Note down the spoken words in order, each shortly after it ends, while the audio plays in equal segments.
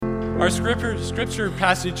Our scripture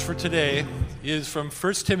passage for today is from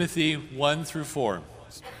 1 Timothy 1 through 4.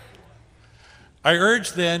 I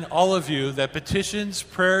urge then all of you that petitions,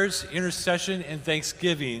 prayers, intercession, and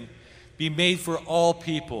thanksgiving be made for all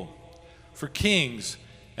people, for kings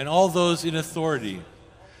and all those in authority,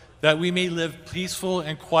 that we may live peaceful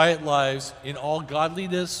and quiet lives in all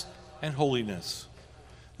godliness and holiness.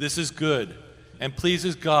 This is good and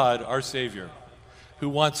pleases God our Savior, who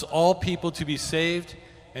wants all people to be saved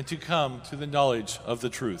and to come to the knowledge of the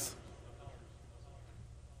truth.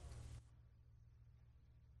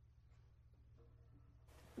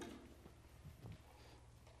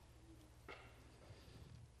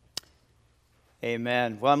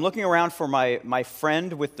 Amen. Well, I'm looking around for my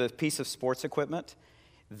friend with the piece of sports equipment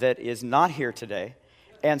that is not here today.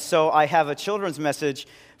 And so I have a children's message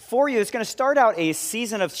for you. It's going to start out a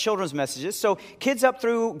season of children's messages. So kids up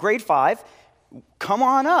through grade 5, come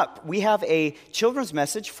on up. We have a children's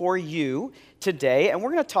message for you today, and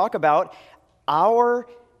we're going to talk about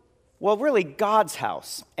God's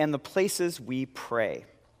house and the places we pray.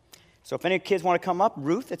 So if any kids want to come up,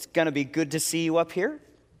 Ruth, it's going to be good to see you up here.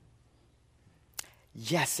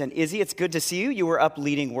 Yes, and Izzy, it's good to see you. You were up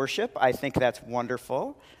leading worship. I think that's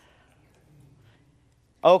wonderful.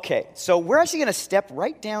 Okay, so we're actually going to step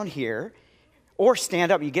right down here, or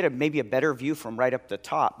stand up. You get maybe a better view from right up the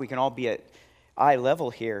top. We can all be at eye level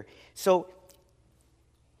here. So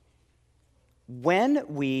when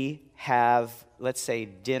we have, let's say,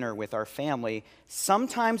 dinner with our family,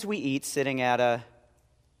 sometimes we eat sitting at a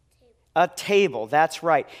table. That's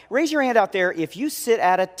right. Raise your hand out there if you sit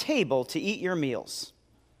at a table to eat your meals.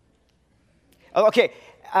 Okay,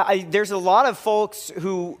 there's a lot of folks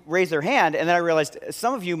who raise their hand, and then I realized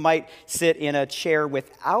some of you might sit in a chair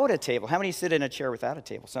without a table. How many sit in a chair without a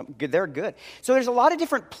table? They're good. So there's a lot of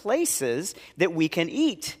different places that we can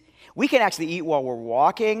eat. We can actually eat while we're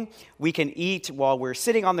walking. We can eat while we're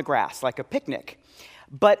sitting on the grass, like a picnic.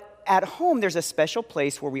 But at home, there's a special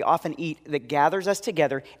place where we often eat that gathers us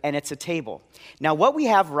together, and it's a table. Now, what we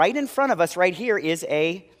have right in front of us right here is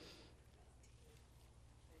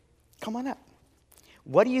come on up.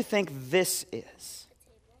 What do you think this is?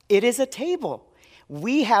 It is a table.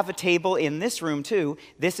 We have a table in this room too.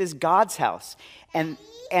 This is God's house. And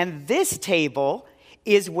this table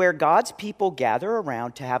is where God's people gather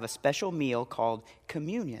around to have a special meal called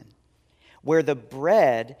communion, where the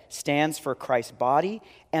bread stands for Christ's body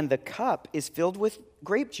and the cup is filled with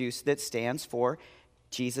grape juice that stands for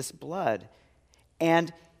Jesus' blood.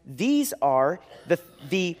 And these are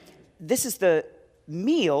this is the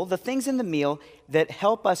meal, the things in the meal that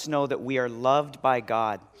help us know that we are loved by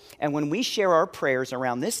God. And when we share our prayers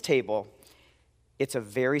around this table, it's a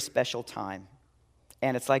very special time.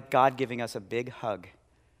 And it's like God giving us a big hug.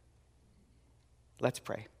 Let's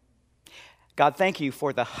pray. God, thank you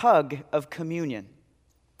for the hug of communion.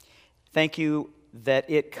 Thank you that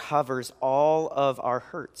it covers all of our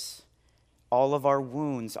hurts, all of our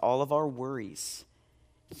wounds, all of our worries.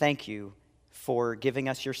 Thank you for giving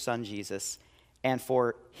us your Son, Jesus, and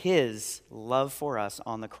for his love for us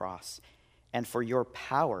on the cross, and for your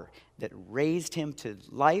power that raised him to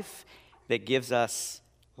life, that gives us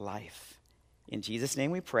life. In Jesus' name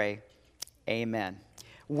we pray, amen.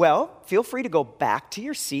 Well, feel free to go back to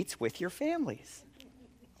your seats with your families.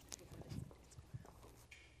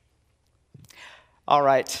 All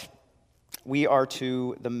right, we are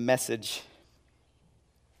to the message.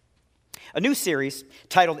 A new series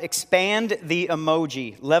titled Expand the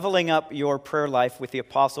Emoji, Leveling Up Your Prayer Life with the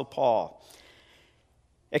Apostle Paul.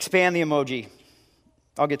 Expand the emoji.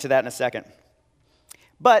 I'll get to that in a second.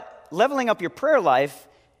 But leveling up your prayer life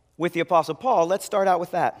with the Apostle Paul, let's start out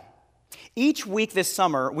with that. Each week this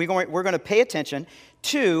summer, we're going to pay attention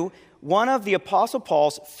to one of the Apostle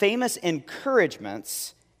Paul's famous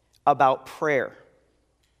encouragements about prayer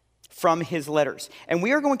from his letters. And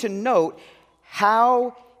we are going to note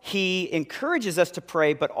how he encourages us to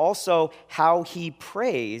pray, but also how he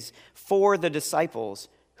prays for the disciples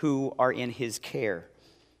who are in his care.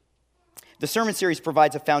 The sermon series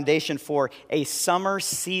provides a foundation for a summer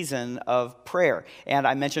season of prayer. And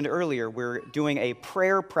I mentioned earlier, we're doing a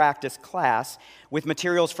prayer practice class with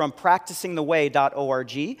materials from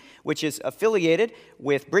practicingtheway.org, which is affiliated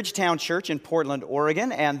with Bridgetown Church in Portland,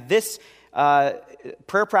 Oregon. And this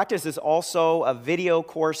prayer practice is also a video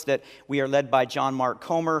course that we are led by John Mark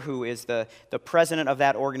Comer, who is the president of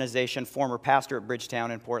that organization, former pastor at Bridgetown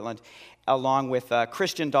in Portland, along with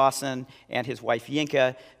Christian Dawson and his wife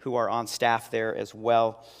Yinka, who are on staff there as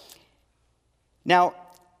well. Now,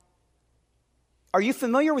 are you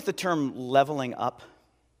familiar with the term leveling up?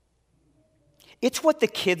 It's what the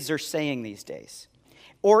kids are saying these days.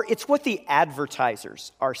 Or it's what the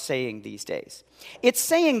advertisers are saying these days. It's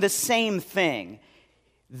saying the same thing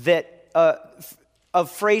that of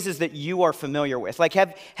phrases that you are familiar with. Like,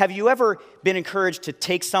 have you ever been encouraged to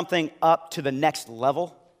take something up to the next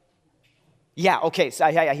level? Yeah, okay, so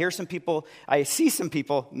I hear some people, I see some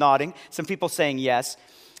people nodding, some people saying yes.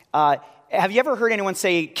 Have you ever heard anyone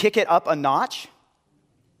say, kick it up a notch?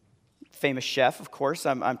 Famous chef, of course,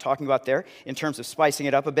 I'm talking about there in terms of spicing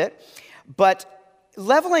it up a bit. But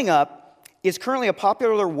leveling up is currently a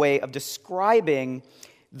popular way of describing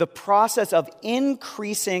the process of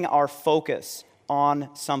increasing our focus on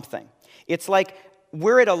something. It's like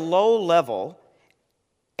we're at a low level,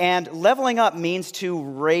 and leveling up means to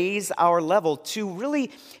raise our level,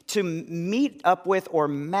 to meet up with or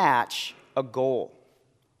match a goal.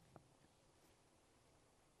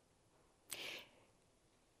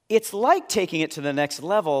 It's like taking it to the next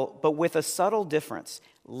level, but with a subtle difference.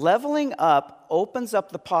 Leveling up opens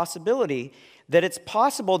up the possibility that it's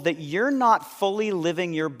possible that you're not fully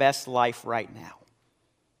living your best life right now.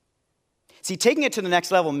 See, taking it to the next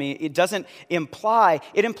level, it implies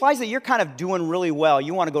that you're kind of doing really well.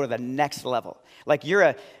 You want to go to the next level. Like you're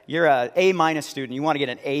a A- student, you want to get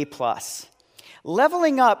an A+.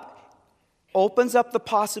 Leveling up opens up the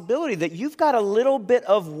possibility that you've got a little bit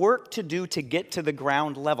of work to do to get to the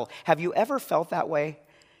ground level. Have you ever felt that way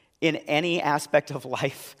in any aspect of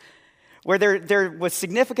life? Where there was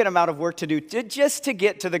significant amount of work to do just to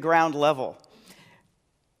get to the ground level?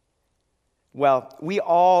 Well, we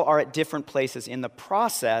all are at different places in the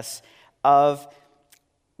process of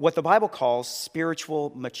what the Bible calls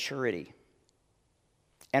spiritual maturity.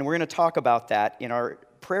 And we're going to talk about that in our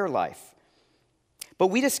prayer life. But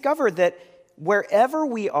we discover that wherever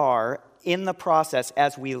we are in the process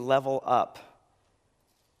as we level up,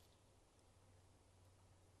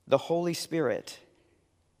 the Holy Spirit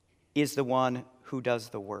is the one who does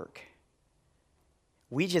the work.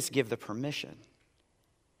 We just give the permission.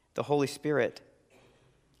 The Holy Spirit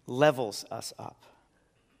levels us up.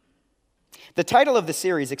 The title of the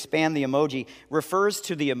series, Expand the Emoji, refers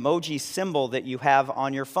to the emoji symbol that you have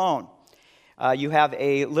on your phone. You have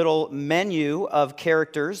a little menu of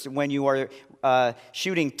characters when you are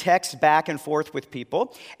shooting text back and forth with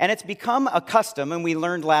people. And it's become a custom, and we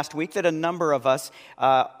learned last week that a number of us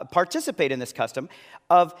participate in this custom,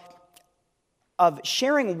 of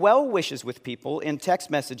sharing well wishes with people in text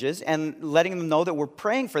messages and letting them know that we're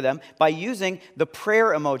praying for them by using the prayer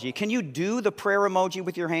emoji. Can you do the prayer emoji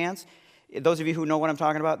with your hands? Those of you who know what I'm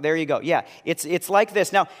talking about, there you go. Yeah, it's like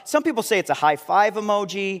this. Now, some people say it's a high five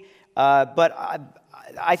emoji, but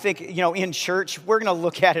I think, in church, we're going to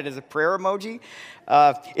look at it as a prayer emoji.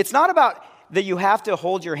 It's not about that you have to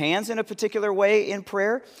hold your hands in a particular way in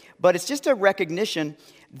prayer, but it's just a recognition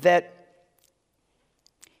that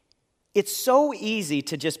it's so easy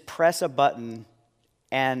to just press a button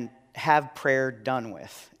and have prayer done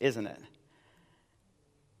with, isn't it?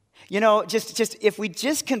 Just if we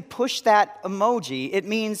just can push that emoji, it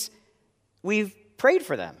means we've prayed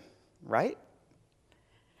for them, right?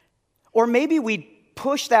 Or maybe we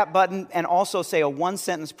push that button and also say a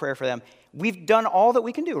one-sentence prayer for them. We've done all that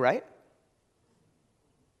we can do, right?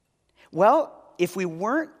 Well, if we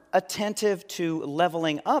weren't attentive to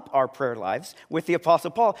leveling up our prayer lives with the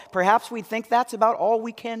Apostle Paul, perhaps we'd think that's about all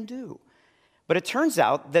we can do. But it turns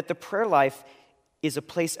out that the prayer life is a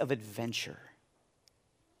place of adventure.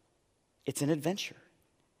 It's an adventure.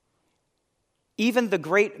 Even the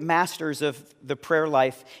great masters of the prayer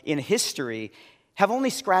life in history have only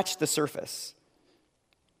scratched the surface.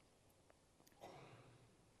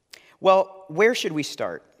 Well, where should we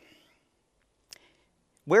start?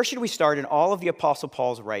 Where should we start in all of the Apostle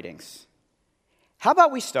Paul's writings? How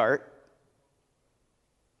about we start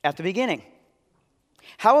at the beginning?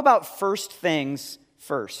 How about first things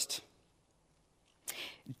first?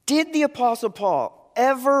 Did the Apostle Paul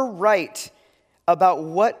ever write about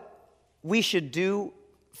what we should do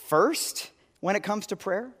first when it comes to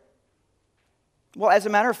prayer? Well, as a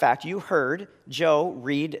matter of fact, you heard Joe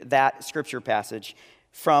read that scripture passage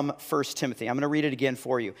from 1 Timothy. I'm going to read it again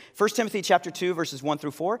for you. 1 Timothy chapter 2, verses 1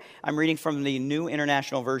 through 4. I'm reading from the New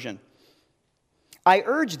International Version. I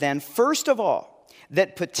urge then, first of all,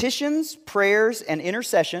 that petitions, prayers, and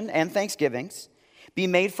intercession and thanksgivings be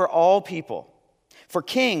made for all people, for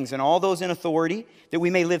kings and all those in authority, that we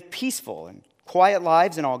may live peaceful and quiet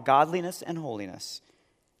lives in all godliness and holiness.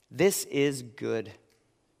 This is good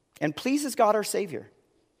and pleases God our Savior,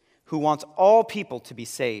 who wants all people to be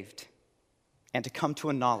saved and to come to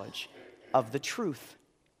a knowledge of the truth.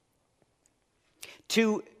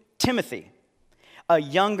 To Timothy, a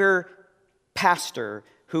younger pastor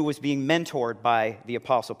who was being mentored by the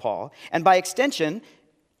Apostle Paul, and by extension,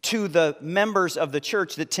 to the members of the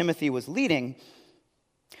church that Timothy was leading,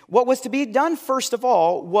 what was to be done first of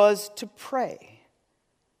all was to pray.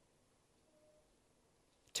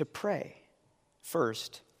 To pray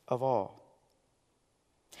first of all.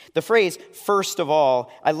 The phrase first of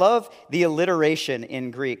all, I love the alliteration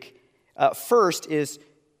in Greek. First is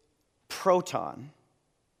proton,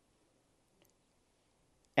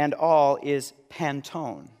 and all is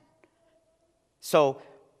pantone. So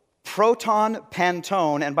proton,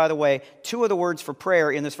 pantone, and by the way, two of the words for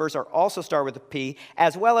prayer in this verse are also start with a P,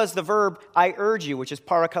 as well as the verb I urge you, which is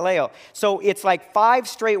parakaleo. So it's like 5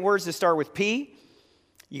 straight words that start with P.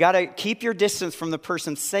 You got to keep your distance from the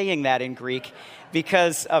person saying that in Greek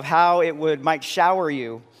because of how it might shower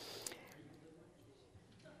you.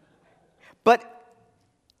 But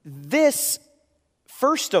this,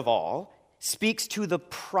 first of all, speaks to the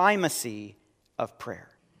primacy of prayer.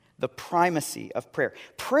 The primacy of prayer.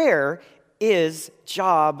 Prayer is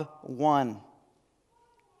job one.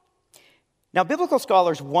 Now, biblical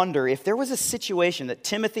scholars wonder if there was a situation that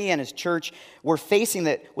Timothy and his church were facing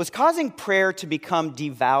that was causing prayer to become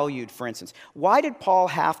devalued, for instance. Why did Paul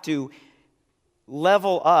have to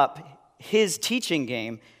level up his teaching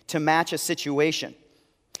game to match a situation?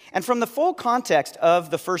 And from the full context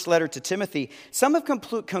of the first letter to Timothy, some have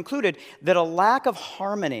concluded that a lack of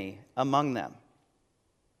harmony among them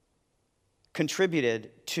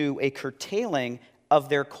contributed to a curtailing of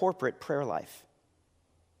their corporate prayer life.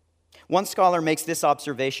 One scholar makes this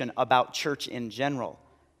observation about church in general.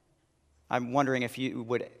 I'm wondering if you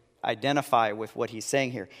would identify with what he's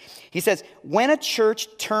saying here. He says, when a church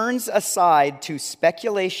turns aside to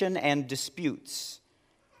speculation and disputes,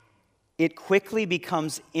 it quickly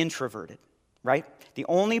becomes introverted, right? The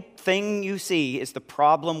only thing you see is the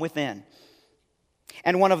problem within.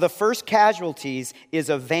 And one of the first casualties is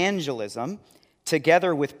evangelism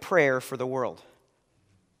together with prayer for the world.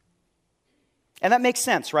 And that makes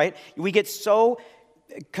sense, right? We get so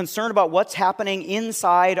concerned about what's happening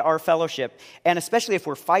inside our fellowship, and especially if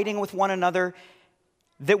we're fighting with one another,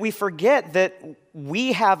 that we forget that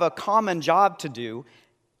we have a common job to do,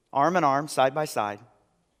 arm in arm, side by side,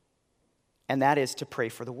 and that is to pray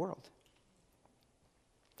for the world.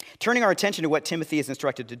 Turning our attention to what Timothy is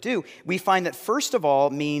instructed to do, we find that first of all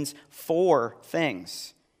means 4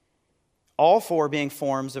 things, all 4 being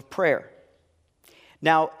forms of prayer.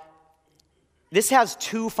 Now, this has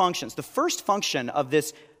 2 functions. The first function of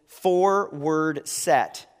this 4-word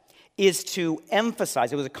set is to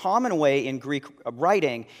emphasize. It was a common way in Greek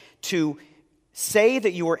writing to say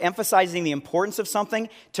that you were emphasizing the importance of something,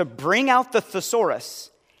 to bring out the thesaurus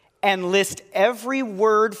and list every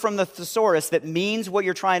word from the thesaurus that means what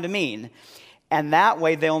you're trying to mean. And that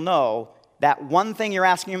way they'll know that one thing you're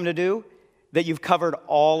asking them to do, that you've covered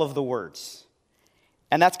all of the words.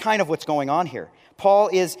 And that's kind of what's going on here.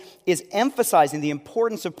 Paul is emphasizing the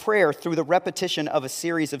importance of prayer through the repetition of a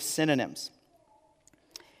series of synonyms.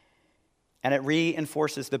 And it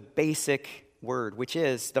reinforces the basic word, which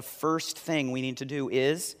is the first thing we need to do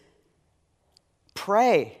is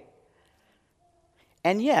pray.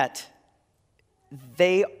 And yet,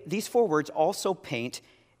 these 4 words also paint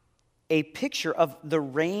a picture of the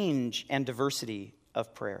range and diversity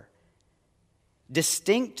of prayer.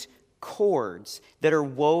 Distinct chords that are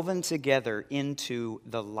woven together into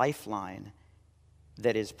the lifeline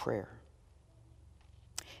that is prayer.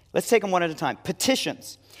 Let's take them one at a time.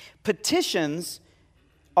 Petitions. Petitions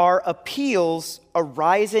are appeals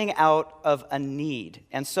arising out of a need.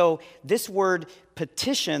 And so this word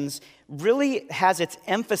petitions really has its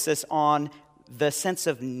emphasis on the sense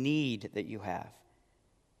of need that you have.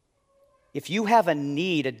 If you have a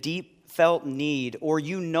need, a deep felt need, or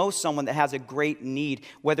you know someone that has a great need,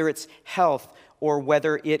 whether it's health, or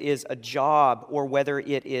whether it is a job, or whether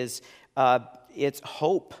it is it's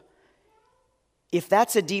hope. If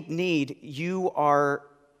that's a deep need, your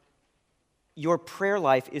prayer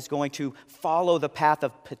life is going to follow the path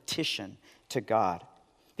of petition to God,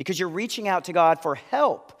 because you're reaching out to God for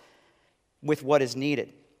help with what is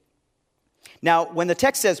needed. Now, when the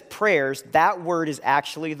text says prayers, that word is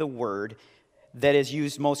actually the word that is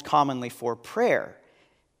used most commonly for prayer.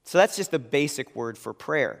 So that's just the basic word for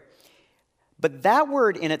prayer. But that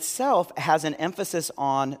word in itself has an emphasis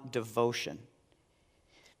on devotion.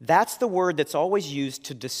 That's the word that's always used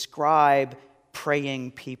to describe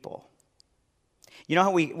praying people. You know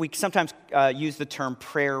how we sometimes use the term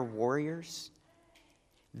prayer warriors?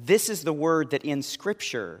 This is the word that in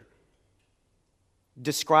Scripture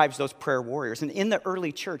describes those prayer warriors. And in the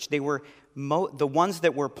early church, they were the ones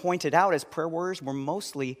that were pointed out as prayer warriors were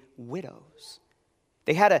mostly widows.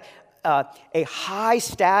 They had a high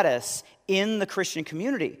status in the Christian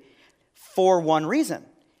community for one reason.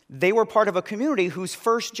 They were part of a community whose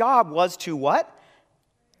first job was to what?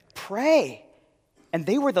 Pray. And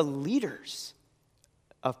they were the leaders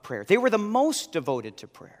of prayer. They were the most devoted to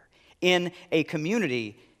prayer in a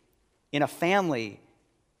community, in a family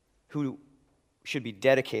who should be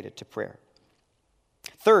dedicated to prayer.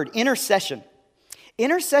 Third, intercession.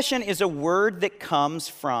 Intercession is a word that comes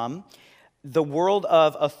from the world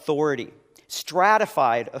of authority,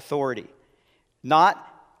 stratified authority, not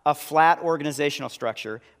a flat organizational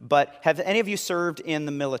structure, but have any of you served in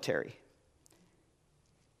the military?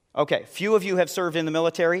 Okay, few of you have served in the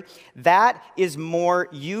military. That is more,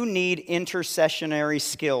 you need intercessionary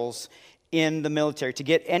skills in the military. To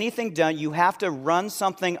get anything done, you have to run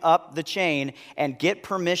something up the chain and get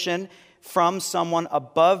permission from someone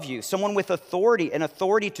above you, someone with authority, an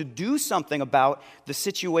authority to do something about the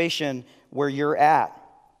situation where you're at.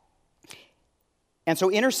 And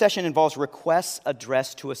so intercession involves requests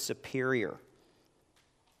addressed to a superior,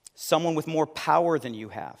 someone with more power than you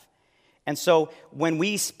have. And so when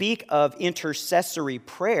we speak of intercessory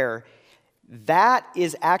prayer, that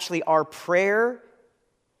is actually our prayer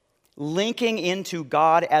linking into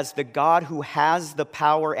God as the God who has the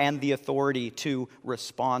power and the authority to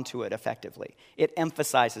respond to it effectively. It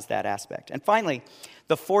emphasizes that aspect. And finally,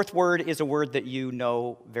 the fourth word is a word that you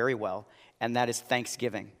know very well, and that is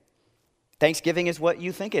thanksgiving. Thanksgiving is what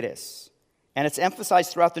you think it is. And it's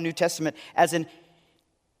emphasized throughout the New Testament as an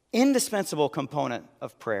indispensable component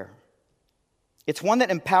of prayer. It's one that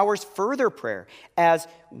empowers further prayer as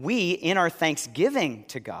we, in our thanksgiving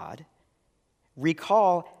to God,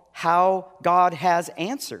 recall how God has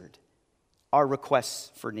answered our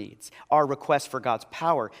requests for needs, our requests for God's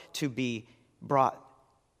power to be brought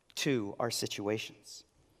to our situations.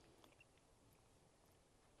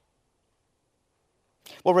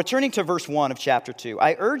 Well, returning to verse 1 of chapter 2,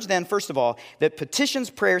 I urge then, first of all, that petitions,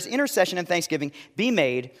 prayers, intercession, and thanksgiving be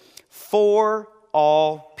made for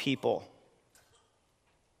all people.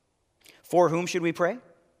 For whom should we pray?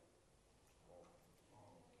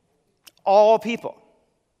 All people.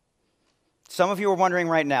 Some of you are wondering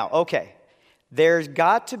right now, okay, there's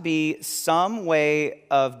got to be some way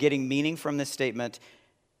of getting meaning from this statement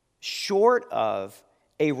short of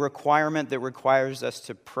a requirement that requires us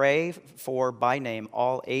to pray for, by name,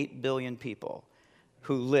 all 8 billion people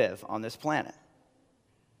who live on this planet.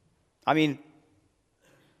 I mean,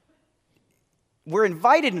 we're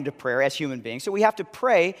invited into prayer as human beings, so we have to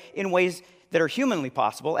pray in ways that are humanly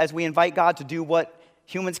possible as we invite God to do what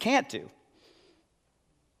humans can't do.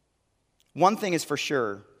 One thing is for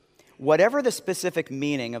sure, whatever the specific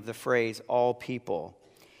meaning of the phrase all people,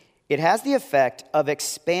 it has the effect of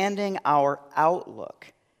expanding our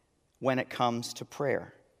outlook when it comes to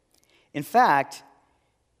prayer. In fact,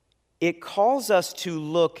 it calls us to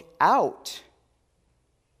look out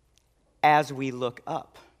as we look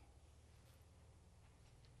up.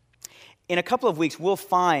 In a couple of weeks, we'll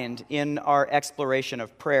find in our exploration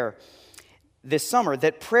of prayer this summer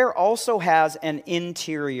that prayer also has an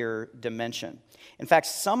interior dimension. In fact,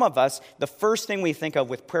 some of us, the first thing we think of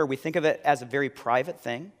with prayer, we think of it as a very private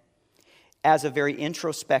thing, as a very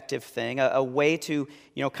introspective thing, a way to,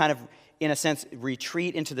 kind of, in a sense,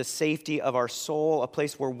 retreat into the safety of our soul, a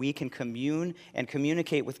place where we can commune and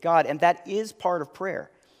communicate with God, and that is part of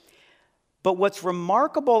prayer. But what's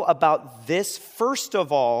remarkable about this, first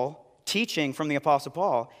of all, teaching from the Apostle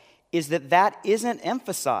Paul, is that isn't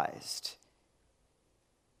emphasized.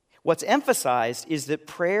 What's emphasized is that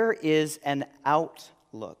prayer is an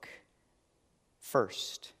outlook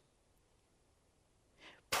first.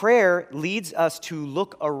 Prayer leads us to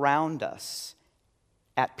look around us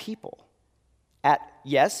at people, at,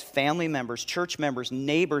 yes, family members, church members,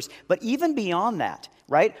 neighbors, but even beyond that,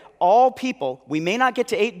 right? All people, we may not get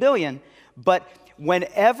to 8 billion, but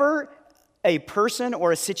whenever a person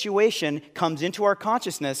or a situation comes into our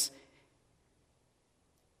consciousness,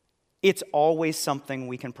 it's always something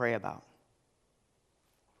we can pray about.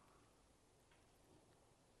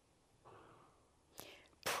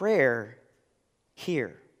 Prayer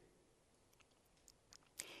here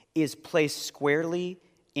is placed squarely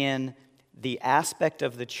in the aspect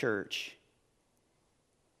of the church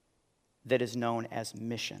that is known as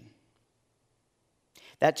mission.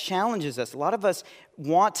 That challenges us. A lot of us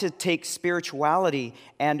want to take spirituality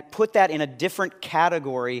and put that in a different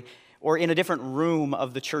category or in a different room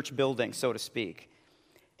of the church building, so to speak.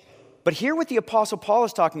 But here what the Apostle Paul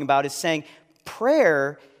is talking about is saying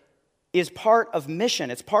prayer is part of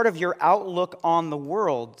mission. It's part of your outlook on the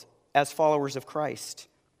world as followers of Christ.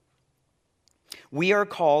 We are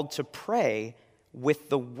called to pray with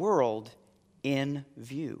the world in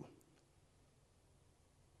view.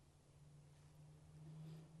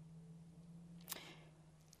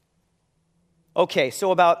 Okay,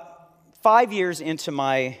 so about 5 years into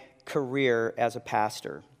my career as a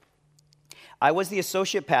pastor, I was the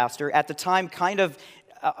associate pastor at the time, kind of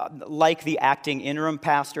like the acting interim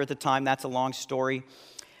pastor at the time. That's a long story.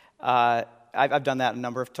 I've done that a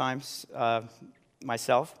number of times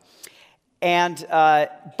myself. And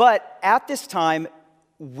but at this time,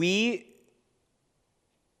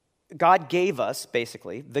 God gave us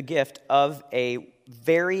basically the gift of a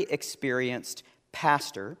very experienced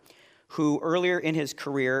pastor who earlier in his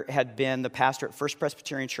career had been the pastor at First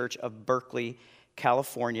Presbyterian Church of Berkeley,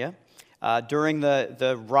 California. During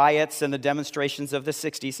the riots and the demonstrations of the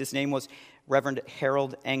 60s, his name was Reverend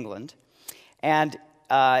Harold England. And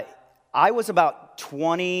I was about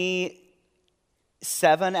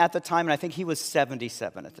 27 at the time, and I think he was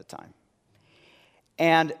 77 at the time.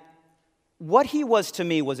 And what he was to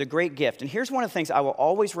me was a great gift. And here's one of the things I will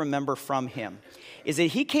always remember from him, is that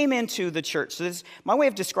he came into the church. So my way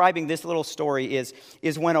of describing this little story is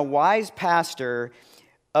when a wise pastor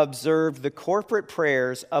observed the corporate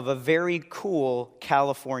prayers of a very cool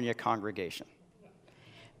California congregation.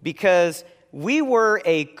 Because we were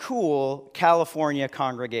a cool California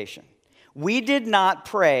congregation. We did not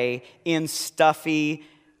pray in stuffy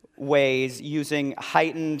ways using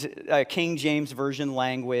heightened King James Version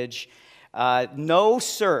language. No,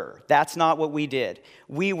 sir, that's not what we did.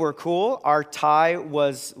 We were cool. Our tie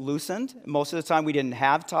was loosened. Most of the time we didn't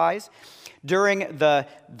have ties. During the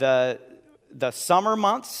summer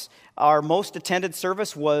months, our most attended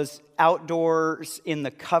service was outdoors in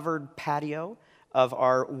the covered patio of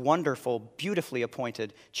our wonderful, beautifully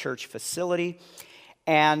appointed church facility.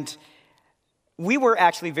 And we were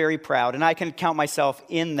actually very proud, and I can count myself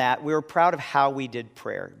in that. We were proud of how we did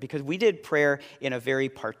prayer, because we did prayer in a very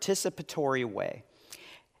participatory way,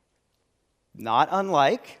 not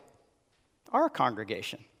unlike our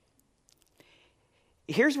congregation.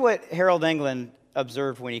 Here's what Harold England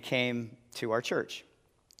observed when he came to our church,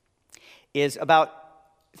 is about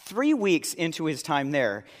 3 weeks into his time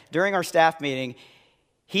there, during our staff meeting,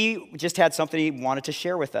 he just had something he wanted to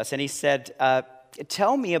share with us, and he said,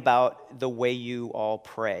 tell me about the way you all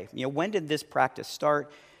pray. You know, when did this practice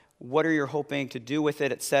start? What are you hoping to do with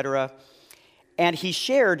it, etc.? And he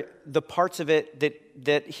shared the parts of it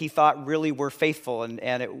that he thought really were faithful,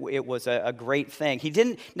 and it was a great thing. He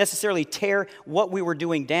didn't necessarily tear what we were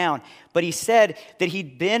doing down, but he said that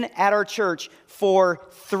he'd been at our church for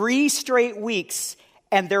 3 straight weeks,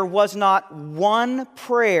 and there was not one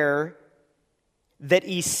prayer that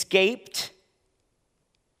escaped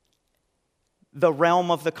the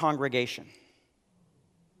realm of the congregation.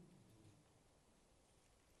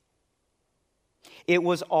 It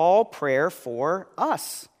was all prayer for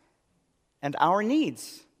us and our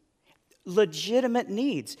needs, legitimate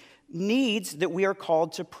needs that we are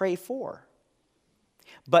called to pray for.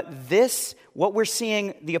 But this, what we're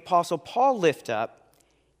seeing the Apostle Paul lift up,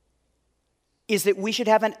 is that we should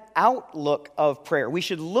have an outlook of prayer. We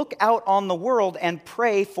should look out on the world and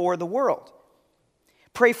pray for the world.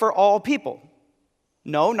 Pray for all people.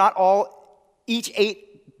 No, not all, each of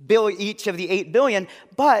the 8 billion,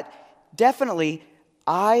 but definitely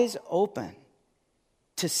eyes open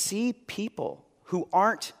to see people who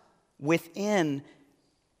aren't within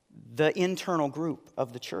the internal group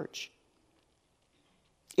of the church.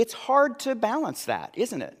 It's hard to balance that,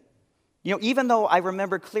 isn't it? You know, even though I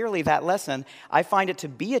remember clearly that lesson, I find it to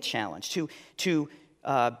be a challenge to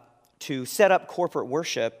set up corporate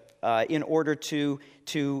worship in order to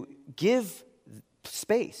give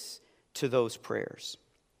space to those prayers.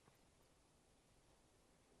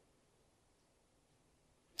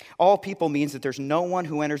 All people means that there's no one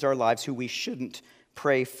who enters our lives who we shouldn't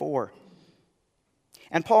pray for.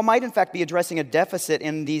 And Paul might in fact be addressing a deficit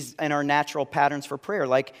in our natural patterns for prayer,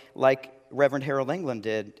 like Reverend Harold England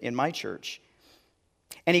did in my church.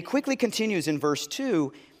 And he quickly continues in verse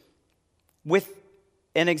 2 with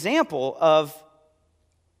an example of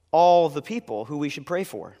all the people who we should pray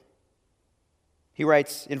for. He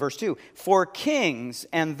writes in verse 2, for kings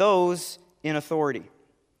and those in authority.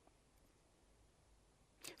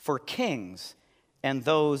 For kings and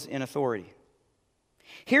those in authority.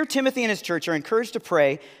 Here, Timothy and his church are encouraged to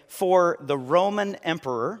pray for the Roman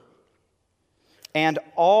emperor and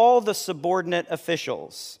all the subordinate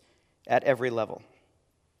officials at every level.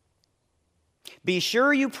 Be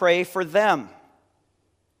sure you pray for them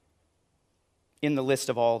in the list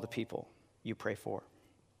of all the people you pray for.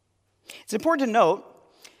 It's important to note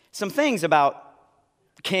some things about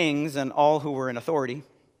kings and all who were in authority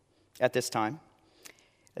at this time.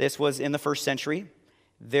 This was in the first century.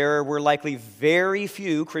 There were likely very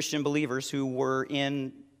few Christian believers who were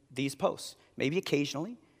in these posts. Maybe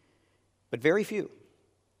occasionally, but very few.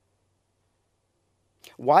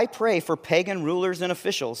 Why pray for pagan rulers and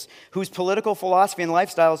officials whose political philosophy and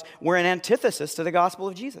lifestyles were an antithesis to the gospel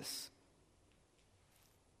of Jesus?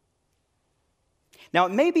 Now,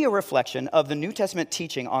 it may be a reflection of the New Testament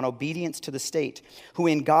teaching on obedience to the state, who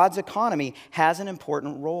in God's economy has an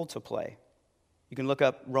important role to play. You can look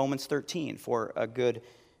up Romans 13 for a good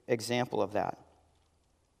example of that.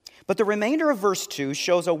 But the remainder of verse 2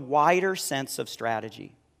 shows a wider sense of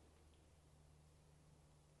strategy.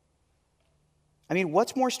 I mean,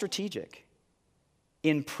 what's more strategic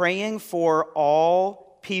in praying for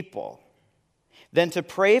all people than to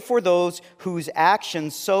pray for those whose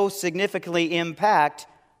actions so significantly impact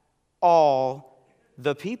all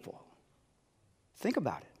the people? Think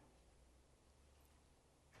about it.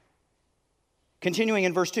 Continuing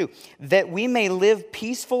in verse 2, that we may live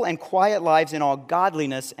peaceful and quiet lives in all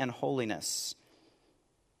godliness and holiness.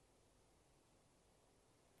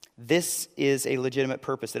 This is a legitimate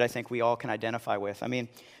purpose that I think we all can identify with. I mean,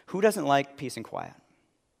 who doesn't like peace and quiet?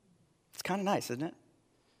 It's kind of nice, isn't it?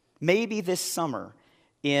 Maybe this summer,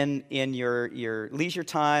 in your leisure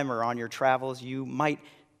time or on your travels, you might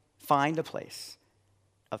find a place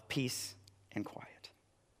of peace and quiet.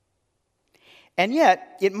 And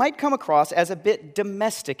yet, it might come across as a bit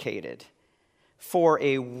domesticated for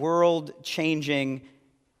a world-changing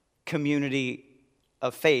community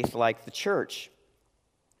of faith like the church.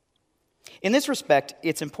 In this respect,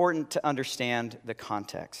 it's important to understand the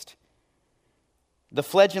context. The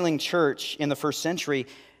fledgling church in the first century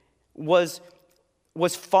was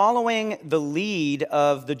following the lead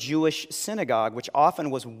of the Jewish synagogue, which often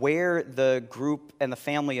was where the group and the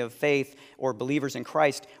family of faith or believers in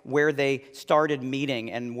Christ, where they started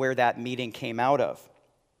meeting and where that meeting came out of.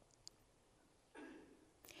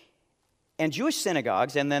 And Jewish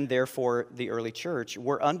synagogues, and then therefore the early church,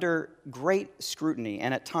 were under great scrutiny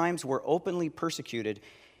and at times were openly persecuted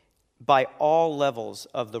by all levels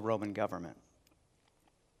of the Roman government.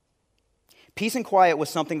 Peace and quiet was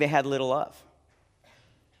something they had little of.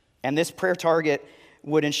 And this prayer target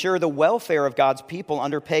would ensure the welfare of God's people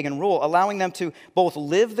under pagan rule, allowing them to both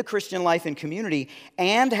live the Christian life in community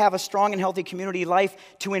and have a strong and healthy community life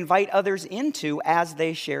to invite others into as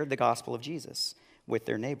they shared the gospel of Jesus with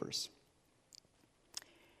their neighbors.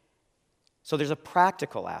 So there's a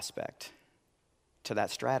practical aspect to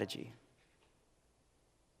that strategy.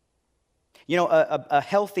 You know, a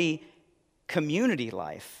healthy community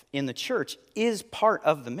life in the church is part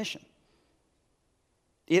of the mission.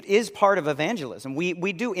 It is part of evangelism.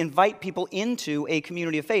 We do invite people into a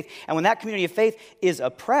community of faith. And when that community of faith is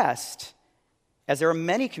oppressed, as there are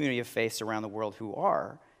many community of faiths around the world who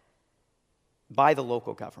are, by the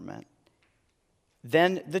local government,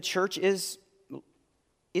 then the church is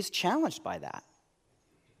challenged by that.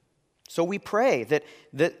 So we pray that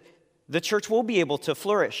the church will be able to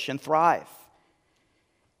flourish and thrive.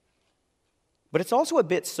 But it's also a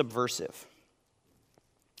bit subversive.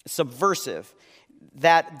 Subversive.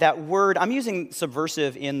 That word, I'm using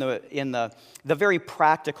subversive in the very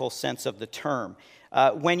practical sense of the term.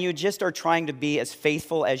 When you just are trying to be as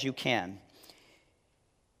faithful as you can,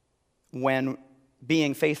 when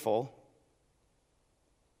being faithful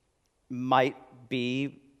might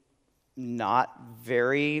be not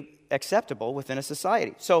very acceptable within a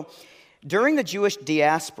society. So during the Jewish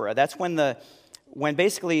diaspora, that's when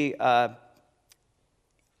basically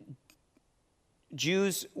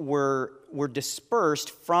Jews were dispersed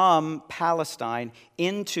from Palestine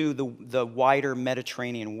into the wider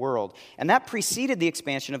Mediterranean world. And that preceded the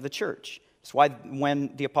expansion of the church. That's why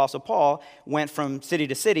when the Apostle Paul went from city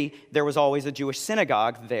to city, there was always a Jewish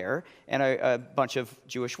synagogue there and a bunch of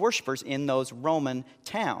Jewish worshipers in those Roman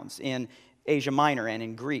towns in Asia Minor and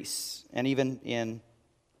in Greece and even in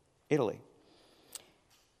Italy.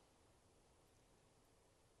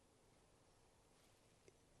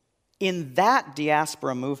 In that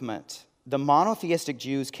diaspora movement, the monotheistic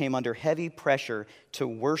Jews came under heavy pressure to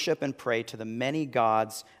worship and pray to the many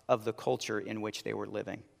gods of the culture in which they were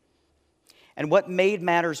living. And what made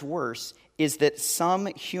matters worse is that some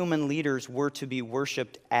human leaders were to be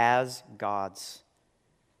worshiped as gods.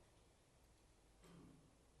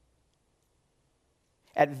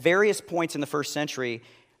 At various points in the first century,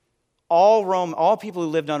 all people who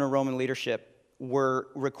lived under Roman leadership were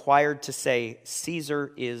required to say,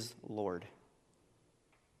 "Caesar is Lord."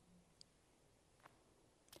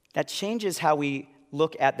 That changes how we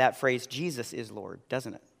look at that phrase, "Jesus is Lord,"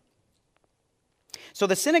 doesn't it? So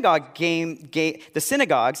the synagogues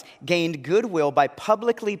gained goodwill by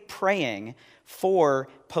publicly praying for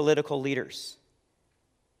political leaders.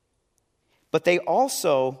 But it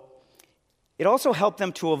also helped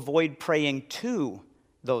them to avoid praying to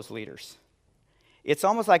those leaders. It's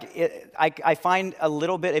almost like I find a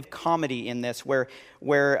little bit of comedy in this where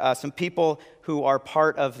some people who are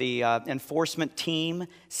part of the enforcement team,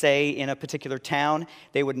 say in a particular town,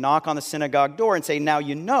 they would knock on the synagogue door and say,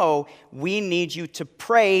 now we need you to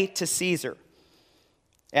pray to Caesar.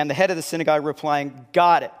 And the head of the synagogue replying,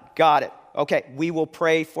 got it. Okay, we will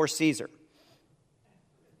pray for Caesar.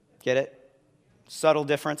 Get it? Subtle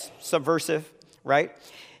difference, subversive, right?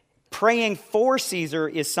 Praying for Caesar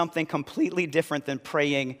is something completely different than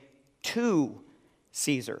praying to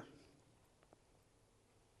Caesar.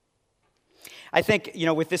 I think,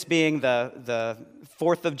 with this being the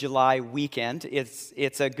 4th of July weekend,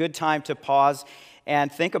 it's a good time to pause and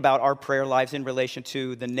think about our prayer lives in relation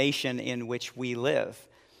to the nation in which we live.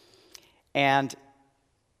 And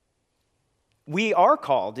we are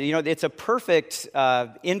called, it's a perfect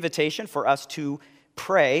invitation for us to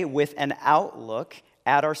pray with an outlook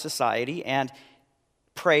at our society and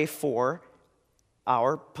pray for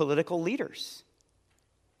our political leaders.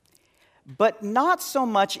 But not so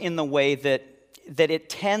much in the way that it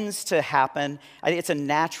tends to happen. It's a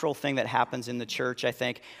natural thing that happens in the church, I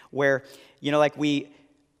think, where, like we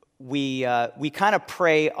kind of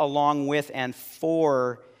pray along with and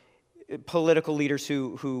for political leaders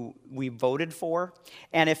who we voted for,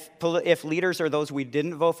 and if leaders are those we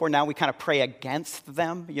didn't vote for, now we kind of pray against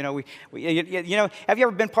them. Have you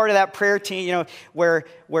ever been part of that prayer team? Where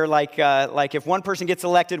like if one person gets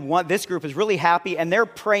elected, this group is really happy and they're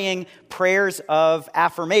praying prayers of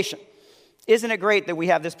affirmation. Isn't it great that we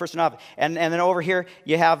have this person up? And then over here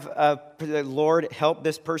you have Lord help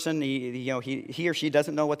this person. He or she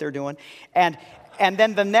doesn't know what they're doing, and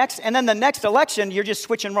then the next election, you're just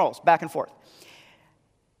switching roles back and forth.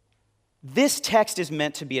 This text is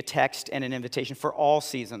meant to be a text and an invitation for all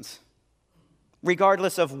seasons,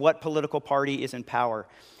 regardless of what political party is in power.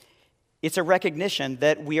 It's a recognition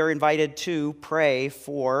that we are invited to pray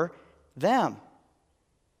for them.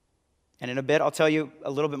 And in a bit, I'll tell you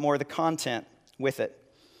a little bit more of the content with it.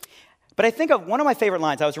 But I think of one of my favorite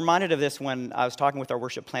lines. I was reminded of this when I was talking with our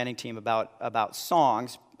worship planning team about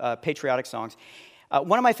songs, patriotic songs.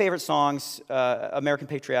 One of my favorite songs, American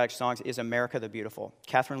patriotic songs, is America the Beautiful,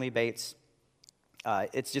 Catherine Lee Bates.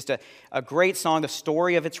 It's just a great song. The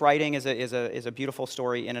story of its writing is a beautiful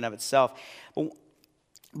story in and of itself.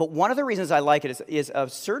 But one of the reasons I like it is a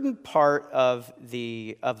certain part of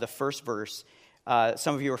the first verse.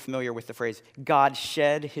 Some of you are familiar with the phrase, God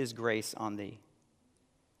shed his grace on thee.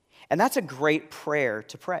 And that's a great prayer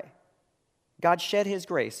to pray. God shed his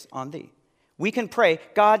grace on thee. We can pray,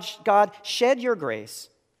 God, shed your grace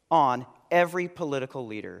on every political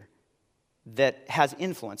leader that has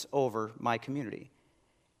influence over my community.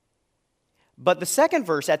 But the second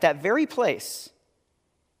verse, at that very place,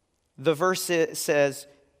 the verse says,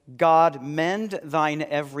 God, mend thine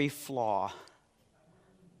every flaw.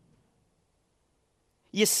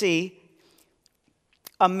 You see,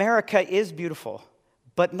 America is beautiful,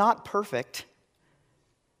 but not perfect.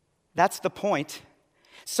 That's the point.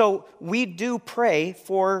 So we do pray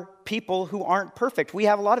for people who aren't perfect. We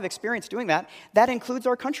have a lot of experience doing that. That includes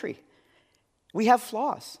our country. We have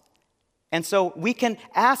flaws. And so we can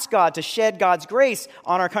ask God to shed God's grace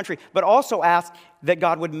on our country, but also ask that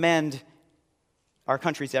God would mend our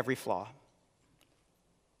country's every flaw.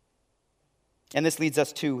 And this leads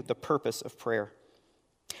us to the purpose of prayer.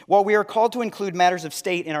 While we are called to include matters of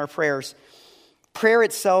state in our prayers, prayer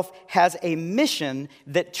itself has a mission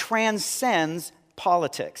that transcends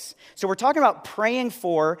politics. So we're talking about praying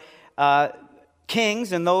for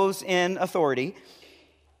kings and those in authority.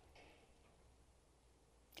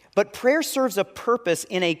 But prayer serves a purpose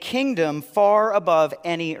in a kingdom far above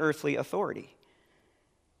any earthly authority.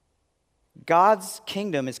 God's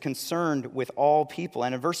kingdom is concerned with all people.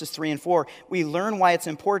 And in verses 3 and 4, we learn why it's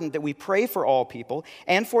important that we pray for all people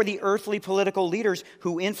and for the earthly political leaders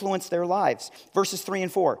who influence their lives. Verses 3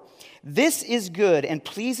 and 4. This is good and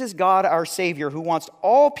pleases God our Savior, who wants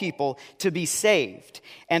all people to be saved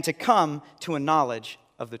and to come to a knowledge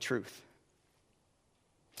of the truth.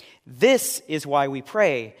 This is why we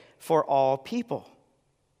pray for all people.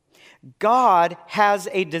 God has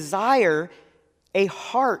a desire, a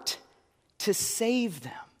heart to save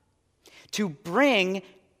them, to bring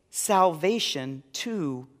salvation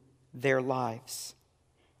to their lives.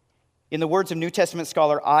 In the words of New Testament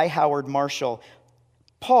scholar I. Howard Marshall,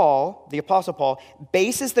 Paul, the Apostle Paul,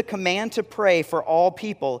 bases the command to pray for all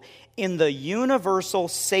people in the universal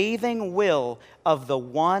saving will of the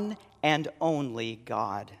one and only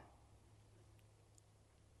God.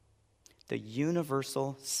 The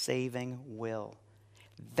universal saving will.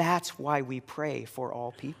 That's why we pray for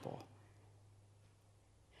all people.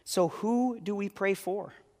 So who do we pray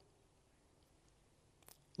for?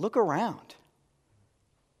 look around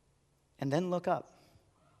and then look up.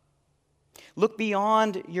 Look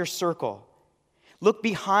beyond your circle. Look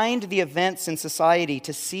behind the events in society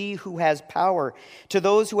to see who has power, to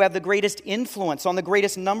those who have the greatest influence on the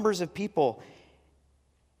greatest numbers of people,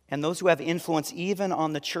 and those who have influence even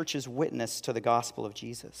on the church's witness to the gospel of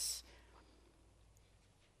Jesus.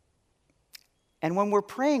 And when we're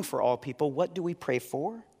praying for all people, what do we pray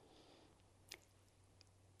for?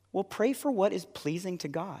 We'll pray for what is pleasing to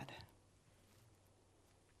God,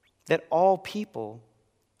 that all people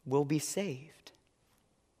will be saved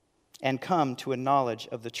and come to a knowledge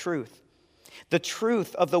of the truth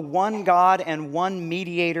of the one God and one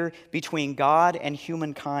mediator between God and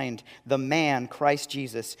humankind, the man, Christ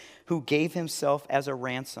Jesus, who gave himself as a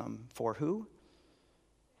ransom for who?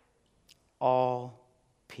 All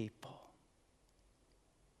people.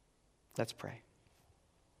 Let's pray.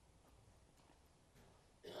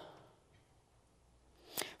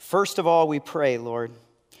 First of all, we pray, Lord,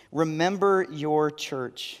 remember your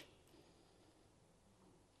church.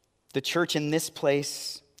 The church in this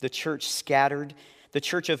place, the church scattered, the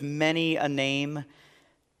church of many a name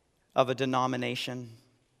of a denomination,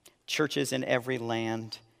 churches in every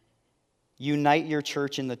land. Unite your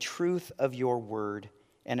church in the truth of your word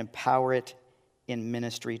and empower it in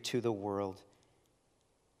ministry to the world.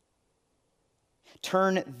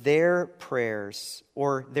 Turn their prayers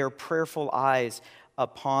or their prayerful eyes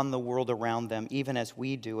upon the world around them, even as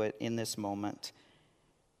we do it in this moment,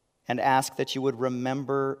 and ask that you would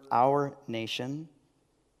remember our nation.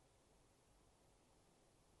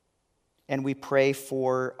 And we pray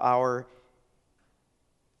for our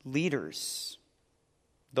leaders,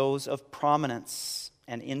 those of prominence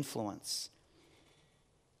and influence,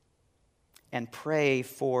 and pray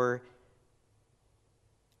for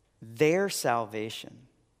their salvation,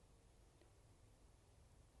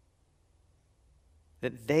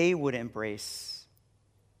 that they would embrace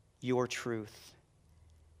your truth.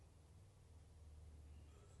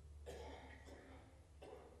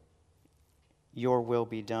 Your will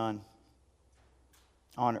be done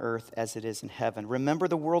on earth as it is in heaven. Remember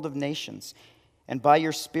the world of nations, and by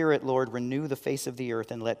your Spirit, Lord, renew the face of the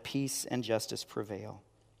earth and let peace and justice prevail.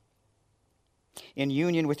 In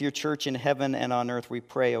union with your church in heaven and on earth, we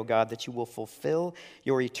pray, O God, that you will fulfill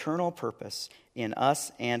your eternal purpose in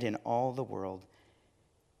us and in all the world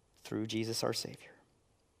through Jesus our Savior.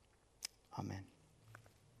 Amen.